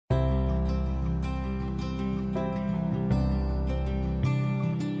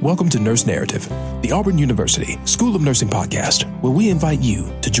Welcome to Nurse Narrative, the Auburn University School of Nursing podcast, where we invite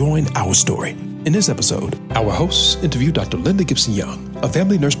you to join our story. In this episode, our hosts interview Dr. Linda Gibson Young, a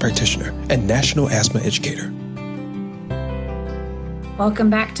family nurse practitioner and national asthma educator.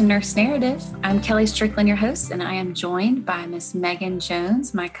 Welcome back to Nurse Narrative. I'm Kelly Strickland, your host, and I am joined by Miss Megan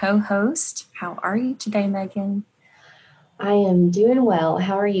Jones, my co-host. How are you today, Megan? I am doing well.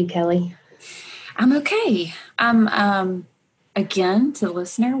 How are you, Kelly? I'm okay. Again, to the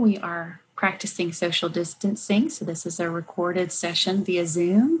listener, we are practicing social distancing, so this is a recorded session via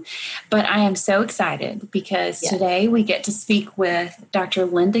Zoom. But I am so excited because today we get to speak with Dr.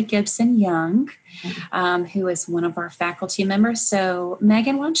 Linda Gibson Young, who is one of our faculty members. So,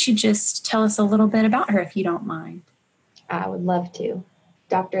 Megan, why don't you just tell us a little bit about her, if you don't mind? I would love to.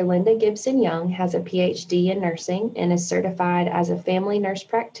 Dr. Linda Gibson Young has a PhD in nursing and is certified as a family nurse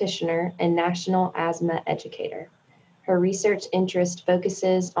practitioner and national asthma educator. Her research interest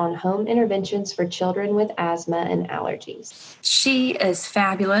focuses on home interventions for children with asthma and allergies. She is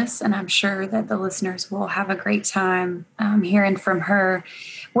fabulous, and I'm sure that the listeners will have a great time hearing from her.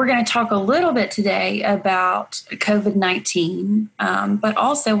 We're going to talk a little bit today about COVID-19, but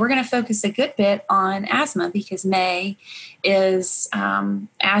also we're going to focus a good bit on asthma because May is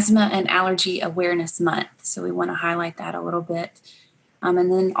Asthma and Allergy Awareness Month. So we want to highlight that a little bit. And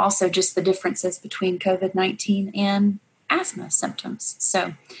then also just the differences between COVID-19 and asthma symptoms.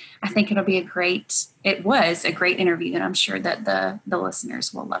 So I think it was a great interview, and I'm sure that the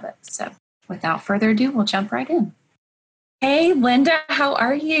listeners will love it. So without further ado, we'll jump right in. Hey, Linda, how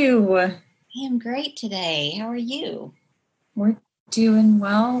are you? I am great today. How are you? We're doing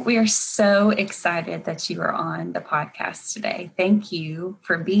well. We are so excited that you are on the podcast today. Thank you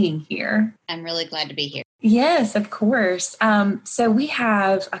for being here. I'm really glad to be here. Yes, of course. So we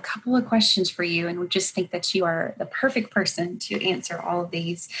have a couple of questions for you, and we just think that you are the perfect person to answer all of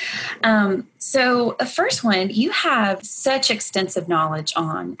these. So the first one, you have such extensive knowledge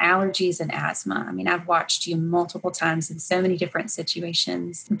on allergies and asthma. I mean, I've watched you multiple times in so many different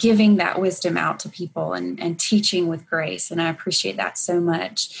situations, giving that wisdom out to people and teaching with grace, and I appreciate that so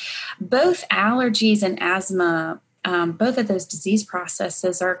much. Both allergies and asthma, both of those disease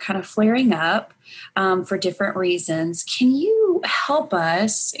processes are kind of flaring up for different reasons. Can you help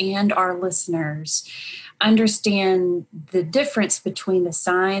us and our listeners understand the difference between the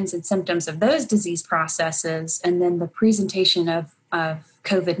signs and symptoms of those disease processes and then the presentation of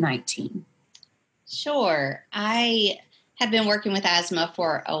COVID-19? Sure. I have been working with asthma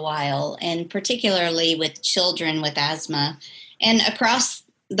for a while, and particularly with children with asthma. And across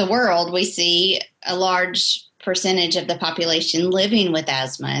the world, we see a large percentage of the population living with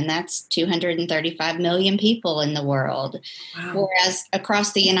asthma, and that's 235 million people in the world. Wow. Whereas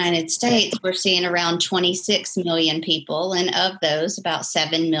across the United States, we're seeing around 26 million people, and of those, about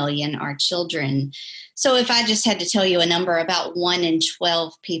 7 million are children. So if I just had to tell you a number, about 1 in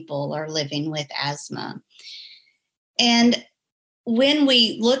 12 people are living with asthma. And when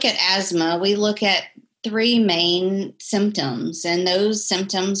we look at asthma, we look at 3 main symptoms, and those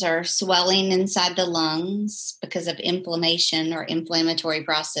symptoms are swelling inside the lungs because of inflammation or inflammatory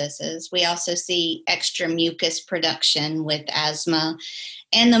processes. We also see extra mucus production with asthma,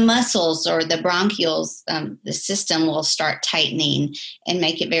 and the muscles or the bronchioles, the system will start tightening and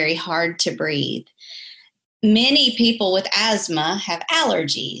make it very hard to breathe. Many people with asthma have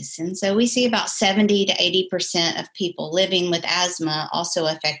allergies, and so we see about 70 to 80% of people living with asthma also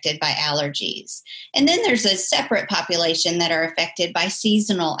affected by allergies. And then there's a separate population that are affected by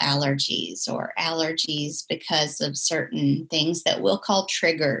seasonal allergies or allergies because of certain things that we'll call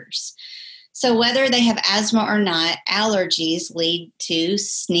triggers. So whether they have asthma or not, allergies lead to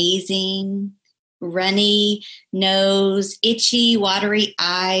sneezing, runny nose, itchy, watery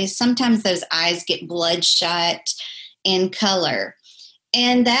eyes. Sometimes those eyes get bloodshot in color.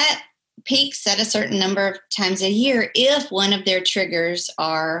 And that peaks at a certain number of times a year if one of their triggers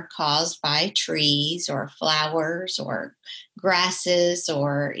are caused by trees or flowers or grasses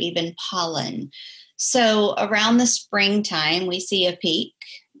or even pollen. So around the springtime, we see a peak,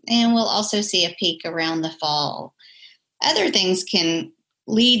 and we'll also see a peak around the fall. Other things can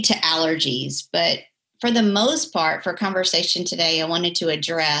lead to allergies, but for the most part, for conversation today, I wanted to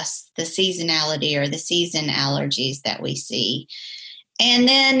address the seasonality or the season allergies that we see. And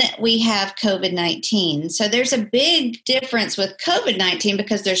then we have COVID-19. So there's a big difference with COVID-19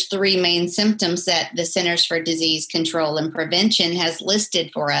 because there's 3 main symptoms that the Centers for Disease Control and Prevention has listed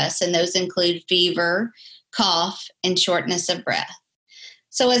for us, and those include fever, cough, and shortness of breath.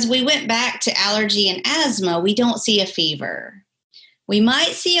 So as we went back to allergy and asthma, we don't see a fever. We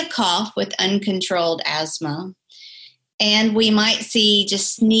might see a cough with uncontrolled asthma. And we might see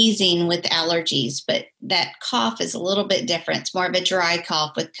just sneezing with allergies, but that cough is a little bit different. It's more of a dry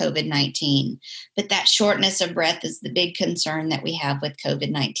cough with COVID-19. But that shortness of breath is the big concern that we have with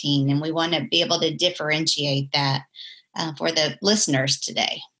COVID-19. And we want to be able to differentiate that for the listeners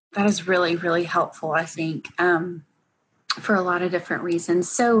today. That is really, really helpful, I think, for a lot of different reasons.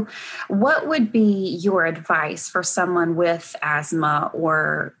 So what would be your advice for someone with asthma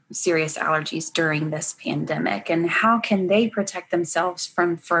or serious allergies during this pandemic? And how can they protect themselves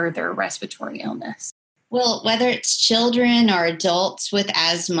from further respiratory illness? Well, whether it's children or adults with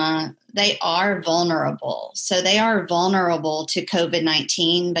asthma, they are vulnerable. So they are vulnerable to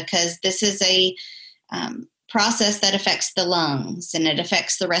COVID-19 because this is a process that affects the lungs and it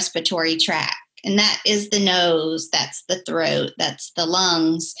affects the respiratory tract. And that is the nose, that's the throat, that's the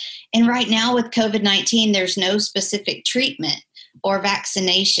lungs. And right now with COVID-19, there's no specific treatment or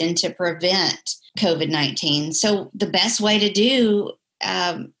vaccination to prevent COVID-19. So the best way to do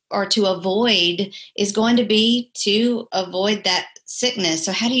or to avoid is going to be to avoid that sickness.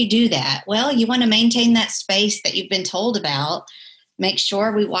 So how do you do that? Well, you want to maintain that space that you've been told about. Make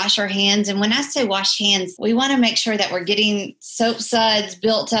sure we wash our hands. And when I say wash hands, we want to make sure that we're getting soap suds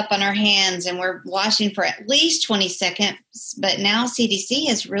built up on our hands and we're washing for at least 20 seconds. But now CDC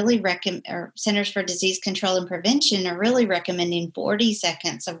has really or Centers for Disease Control and Prevention are really recommending 40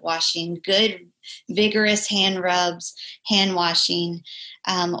 seconds of washing, good, vigorous hand rubs, hand washing,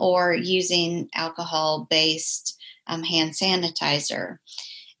 or using alcohol-based hand sanitizer.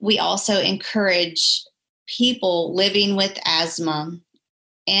 We also encourage people living with asthma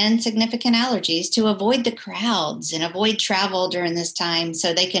and significant allergies to avoid the crowds and avoid travel during this time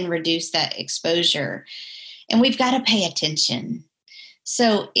so they can reduce that exposure. And we've got to pay attention.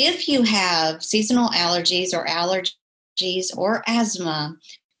 So if you have seasonal allergies or asthma,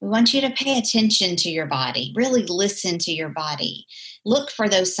 we want you to pay attention to your body, really listen to your body. Look for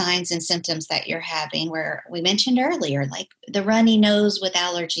those signs and symptoms that you're having where we mentioned earlier, like the runny nose with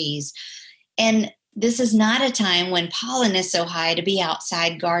allergies. And this is not a time when pollen is so high to be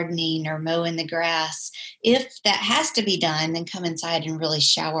outside gardening or mowing the grass. If that has to be done, then come inside and really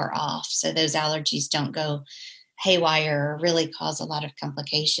shower off so those allergies don't go haywire or really cause a lot of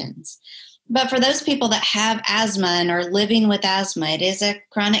complications. But for those people that have asthma and are living with asthma, it is a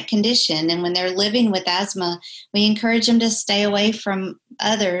chronic condition. And when they're living with asthma, we encourage them to stay away from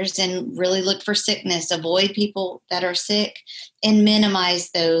others and really look for sickness, avoid people that are sick, and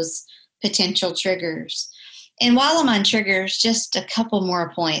minimize those potential triggers. And while I'm on triggers, just a couple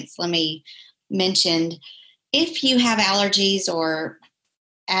more points. Let me mention, if you have allergies or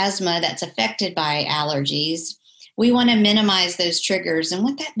asthma that's affected by allergies, we want to minimize those triggers. And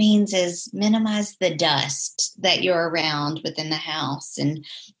what that means is minimize the dust that you're around within the house. And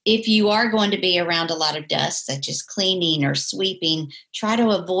if you are going to be around a lot of dust, such as cleaning or sweeping, try to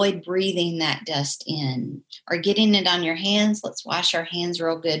avoid breathing that dust in or getting it on your hands. Let's wash our hands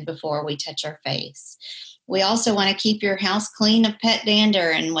real good before we touch our face. We also want to keep your house clean of pet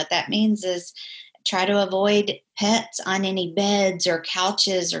dander. And what that means is try to avoid pets on any beds or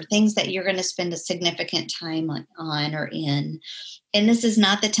couches or things that you're going to spend a significant time on or in. And this is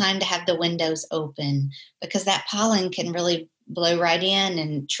not the time to have the windows open because that pollen can really blow right in,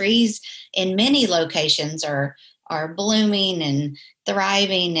 and trees in many locations are blooming and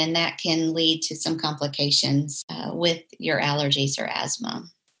thriving, and that can lead to some complications with your allergies or asthma.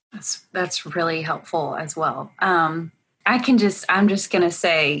 That's really helpful as well. I'm just going to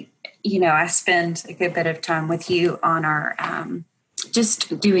say, I spend a good bit of time with you on our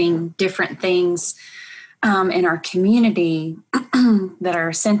just doing different things in our community that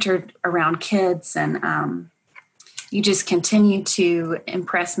are centered around kids. And you just continue to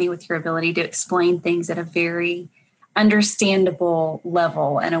impress me with your ability to explain things at a very understandable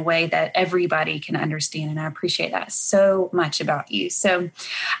level in a way that everybody can understand. And I appreciate that so much about you. So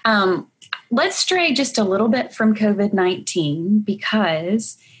let's stray just a little bit from COVID-19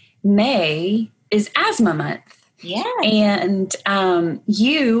 because May is Asthma Month. Yeah. And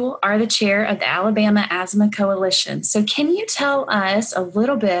you are the chair of the Alabama Asthma Coalition. So can you tell us a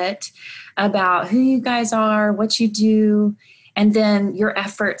little bit about who you guys are, what you do, and then your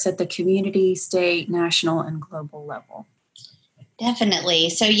efforts at the community, state, national, and global level? Definitely.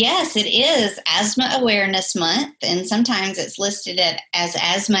 So yes, it is Asthma Awareness Month, and sometimes it's listed as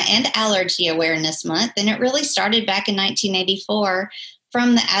Asthma and Allergy Awareness Month. And it really started back in 1984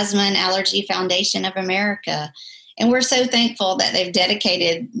 from the Asthma and Allergy Foundation of America. And we're so thankful that they've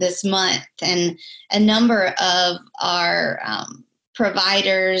dedicated this month, and a number of our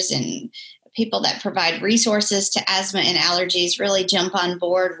providers and people that provide resources to asthma and allergies really jump on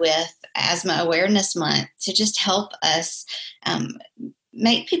board with Asthma Awareness Month to just help us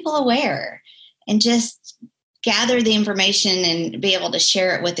make people aware and just gather the information and be able to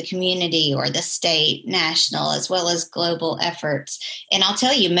share it with the community or the state, national, as well as global efforts. And I'll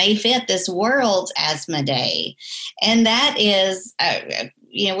tell you, May 5th is World Asthma Day. And that is,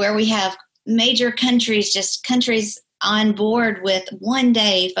 where we have major countries on board with one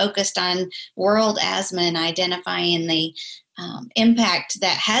day focused on world asthma and identifying the impact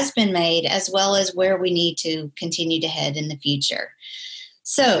that has been made, as well as where we need to continue to head in the future.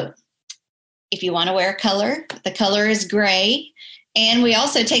 So if you want to wear a color, the color is gray. And we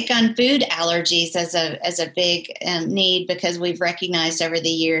also take on food allergies as a big need, because we've recognized over the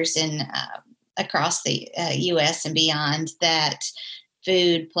years across the U.S. and beyond that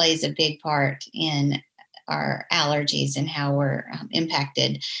food plays a big part in our allergies and how we're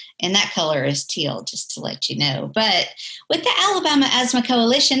impacted. And that color is teal, just to let you know. But with the Alabama Asthma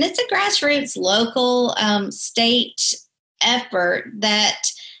Coalition, it's a grassroots, local, state effort that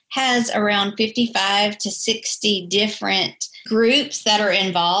has around 55 to 60 different groups that are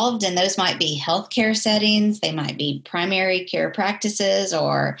involved, and those might be healthcare settings, they might be primary care practices,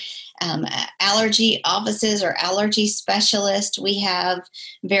 or allergy offices or allergy specialists. We have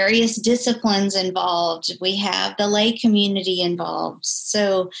various disciplines involved. We have the lay community involved.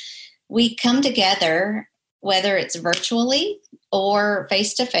 So we come together, whether it's virtually or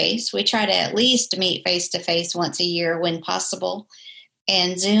face-to-face. We try to at least meet face-to-face once a year when possible.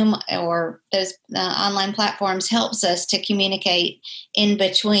 And Zoom or those online platforms helps us to communicate in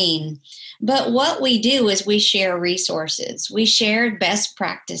between. But what we do is we share resources. We share best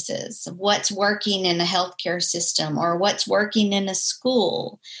practices, what's working in the healthcare system or what's working in a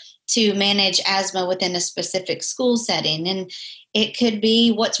school to manage asthma within a specific school setting. And it could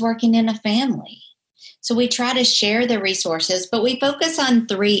be what's working in a family. So we try to share the resources, but we focus on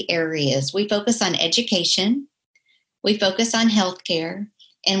 3 areas. We focus on education, we focus on healthcare,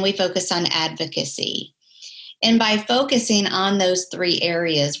 and we focus on advocacy. And by focusing on those 3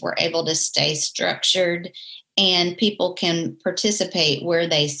 areas, we're able to stay structured and people can participate where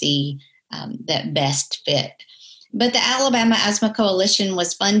they see that best fit. But the Alabama Asthma Coalition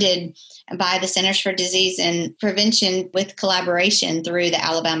was funded by the Centers for Disease and Prevention with collaboration through the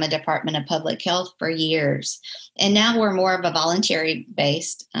Alabama Department of Public Health for years. And now we're more of a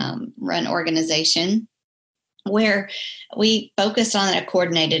voluntary-based run organization where we focus on a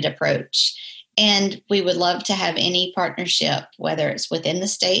coordinated approach. And we would love to have any partnership, whether it's within the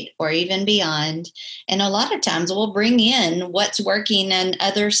state or even beyond. And a lot of times we'll bring in what's working in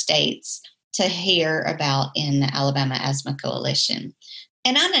other states to hear about in the Alabama Asthma Coalition.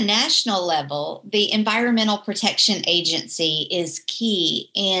 And on a national level, the Environmental Protection Agency is key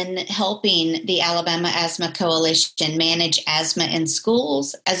in helping the Alabama Asthma Coalition manage asthma in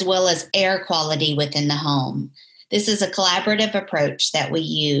schools, as well as air quality within the home. This is a collaborative approach that we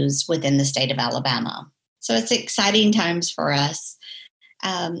use within the state of Alabama. So it's exciting times for us.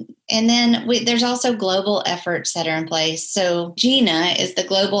 And then there's also global efforts that are in place. So GINA is the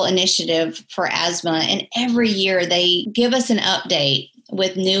Global Initiative for Asthma, and every year they give us an update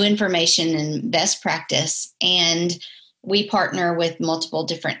with new information and best practice. And we partner with multiple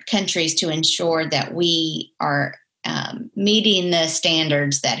different countries to ensure that we are meeting the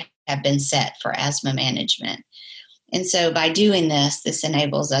standards that have been set for asthma management. And so by doing this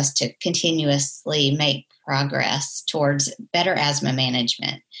enables us to continuously make progress towards better asthma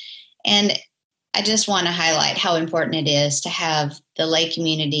management. And I just want to highlight how important it is to have the lay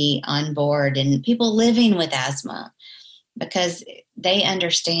community on board and people living with asthma, because they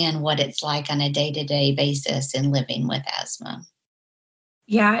understand what it's like on a day-to-day basis in living with asthma.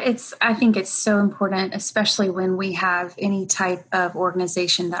 Yeah, I think it's so important, especially when we have any type of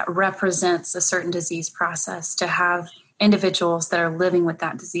organization that represents a certain disease process, to have individuals that are living with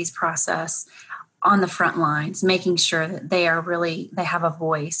that disease process on the front lines, making sure that they have a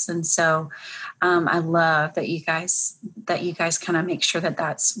voice. And so I love that you guys kind of make sure that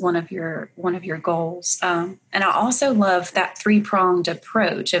that's one of your goals. And I also love that 3-pronged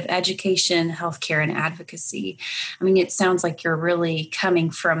approach of education, healthcare, and advocacy. I mean, it sounds like you're really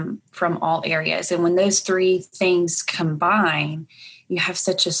coming from all areas. And when those 3 things combine, you have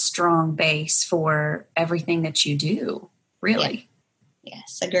such a strong base for everything that you do, really. Yeah.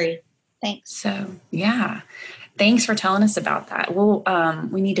 Yes, agreed. Thanks. So, yeah. Thanks for telling us about that.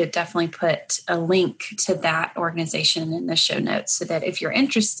 We need to definitely put a link to that organization in the show notes so that if you're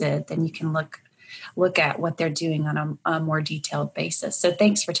interested, then you can look at what they're doing on a more detailed basis. So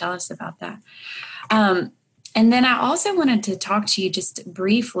thanks for telling us about that. And then I also wanted to talk to you just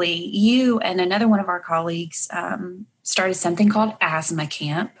briefly. You and another one of our colleagues started something called Asthma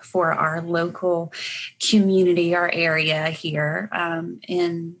Camp for our local community, our area here.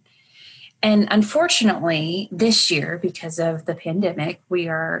 And unfortunately, this year, because of the pandemic, we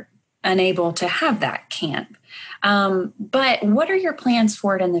are unable to have that camp. But what are your plans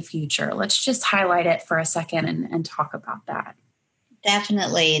for it in the future? Let's just highlight it for a second and talk about that.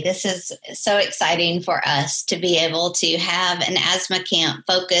 Definitely. This is so exciting for us to be able to have an asthma camp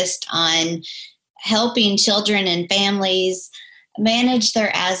focused on helping children and families manage their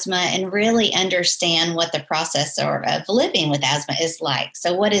asthma and really understand what the process of living with asthma is like.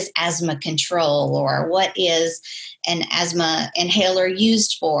 So what is asthma control, or what is an asthma inhaler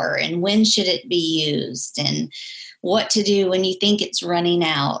used for, and when should it be used, and what to do when you think it's running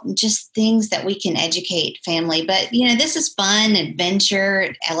out, and just things that we can educate family. But, this is fun, adventure.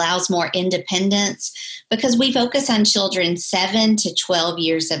 It allows more independence because we focus on children 7 to 12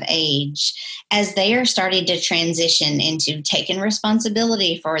 years of age as they are starting to transition into taking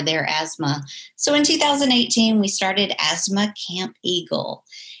responsibility for their asthma. So in 2018, we started Asthma Camp Eagle.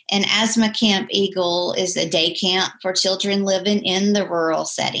 And Asthma Camp Eagle is a day camp for children living in the rural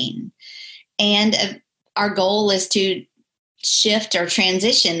setting. And our goal is to shift or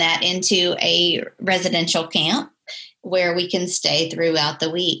transition that into a residential camp where we can stay throughout the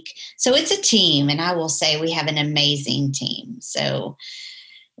week. So it's a team, and I will say we have an amazing team. So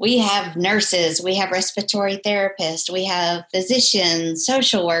we have nurses, we have respiratory therapists, we have physicians,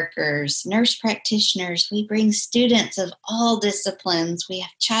 social workers, nurse practitioners. We bring students of all disciplines. We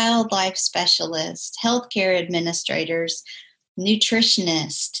have child life specialists, healthcare administrators,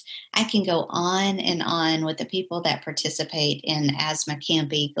 nutritionists. I can go on and on with the people that participate in Asthma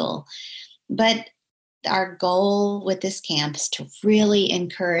Camp Eagle. But our goal with this camp is to really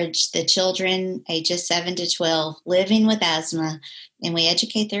encourage the children ages 7 to 12 living with asthma, and we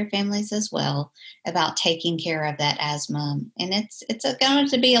educate their families as well about taking care of that asthma. And it's going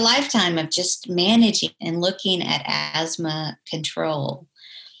to be a lifetime of just managing and looking at asthma control.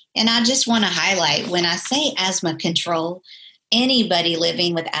 And I just want to highlight, when I say asthma control, anybody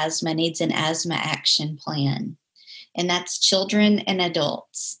living with asthma needs an asthma action plan, and that's children and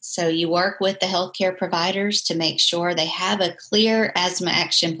adults. So you work with the healthcare providers to make sure they have a clear asthma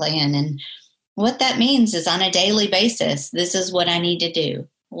action plan. And what that means is on a daily basis, this is what I need to do.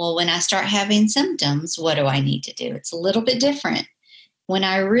 Well, when I start having symptoms, what do I need to do? It's a little bit different. When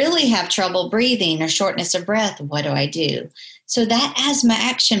I really have trouble breathing or shortness of breath, what do I do? So that asthma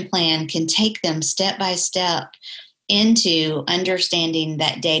action plan can take them step by step into understanding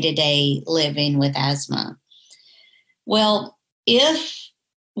that day-to-day living with asthma. Well, if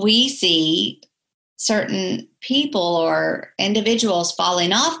we see certain people or individuals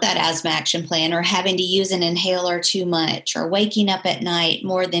falling off that asthma action plan, or having to use an inhaler too much, or waking up at night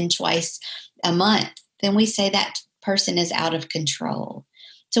more than twice a month, then we say that person is out of control.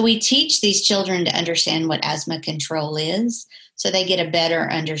 So we teach these children to understand what asthma control is, so they get a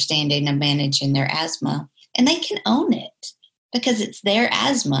better understanding of managing their asthma. And they can own it because it's their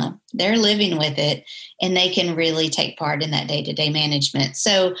asthma. They're living with it, and they can really take part in that day-to-day management.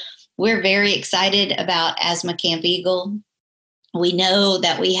 So we're very excited about Asthma Camp Eagle. We know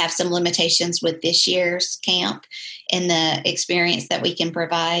that we have some limitations with this year's camp and the experience that we can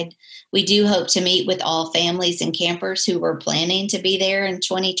provide. We do hope to meet with all families and campers who were planning to be there in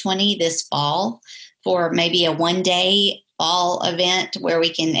 2020 this fall for maybe a one-day fall event where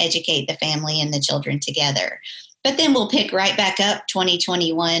we can educate the family and the children together. But then we'll pick right back up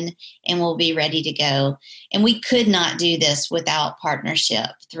 2021 and we'll be ready to go. And we could not do this without partnership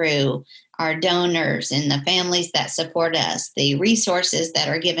through our donors and the families that support us, the resources that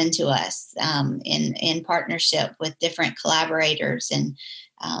are given to us in partnership with different collaborators and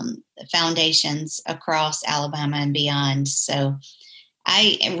foundations across Alabama and beyond. So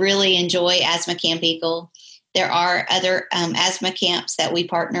I really enjoy Asthma Camp Eagle. There are other asthma camps that we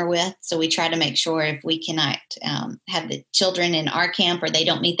partner with, so we try to make sure if we cannot have the children in our camp or they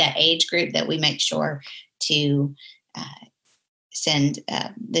don't meet that age group, that we make sure to send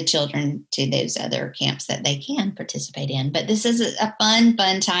the children to those other camps that they can participate in. But this is a fun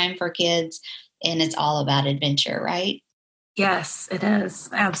time for kids, and it's all about adventure, right? Yes, it is.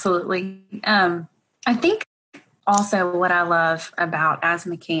 Absolutely. I think also what I love about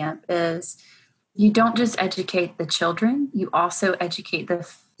Asthma Camp is you don't just educate the children, you also educate the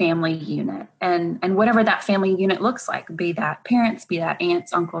family unit and whatever that family unit looks like, be that parents, be that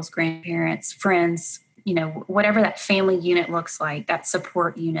aunts, uncles, grandparents, friends, whatever that family unit looks like, that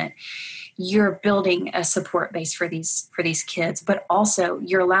support unit. You're building a support base for these kids, but also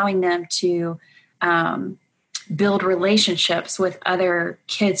you're allowing them to build relationships with other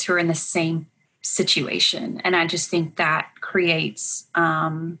kids who are in the same situation. And I just think that creates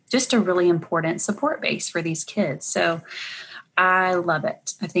just a really important support base for these kids. So I love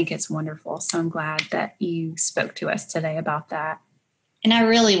it. I think it's wonderful. So I'm glad that you spoke to us today about that. And I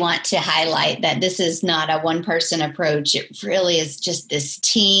really want to highlight that this is not a one-person approach. It really is just this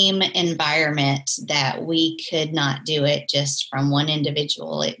team environment that we could not do it just from one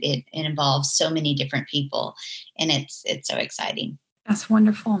individual. It involves so many different people, and it's so exciting. That's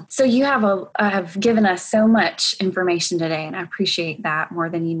wonderful. So you have given us so much information today, and I appreciate that more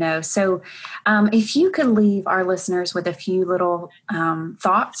than you know. So if you could leave our listeners with a few little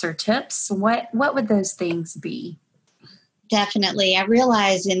thoughts or tips, what would those things be? Definitely. I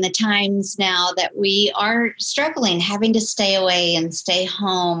realize in the times now that we are struggling, having to stay away and stay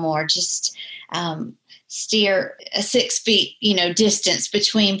home, or just steer a 6 feet, distance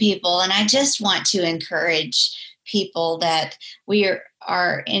between people. And I just want to encourage people that we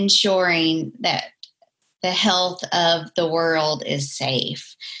are ensuring that the health of the world is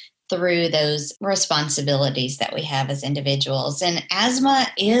safe through those responsibilities that we have as individuals. And asthma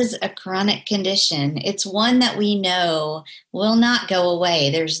is a chronic condition. It's one that we know will not go away.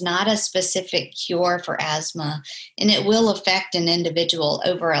 There's not a specific cure for asthma, and it will affect an individual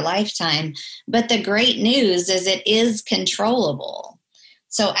over a lifetime. But the great news is it is controllable.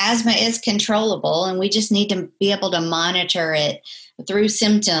 So asthma is controllable, and we just need to be able to monitor it through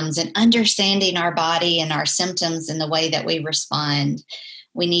symptoms and understanding our body and our symptoms and the way that we respond.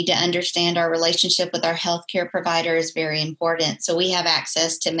 We need to understand our relationship with our healthcare provider is very important. So we have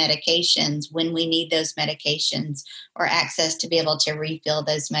access to medications when we need those medications, or access to be able to refill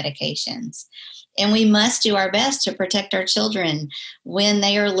those medications. And we must do our best to protect our children when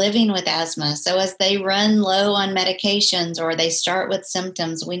they are living with asthma. So as they run low on medications or they start with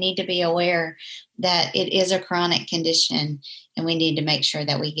symptoms, we need to be aware that it is a chronic condition, and we need to make sure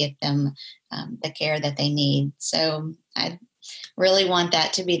that we get them the care that they need. So I really want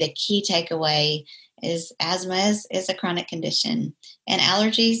that to be the key takeaway, is asthma is a chronic condition, and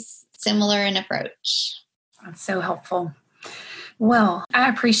allergies similar in approach. That's so helpful. Well, I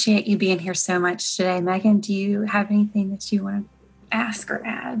appreciate you being here so much today. Megan, do you have anything that you want to ask or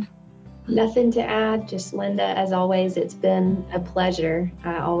add? Nothing to add, just Linda, as always, it's been a pleasure.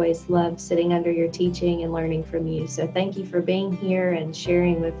 I always love sitting under your teaching and learning from you. So thank you for being here and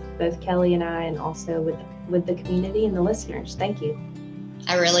sharing with both Kelly and I, and also with the community and the listeners. Thank you.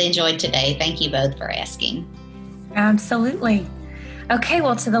 I really enjoyed today. Thank you both for asking. Absolutely. Okay,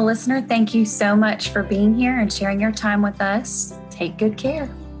 well, to the listener, thank you so much for being here and sharing your time with us. Take good care.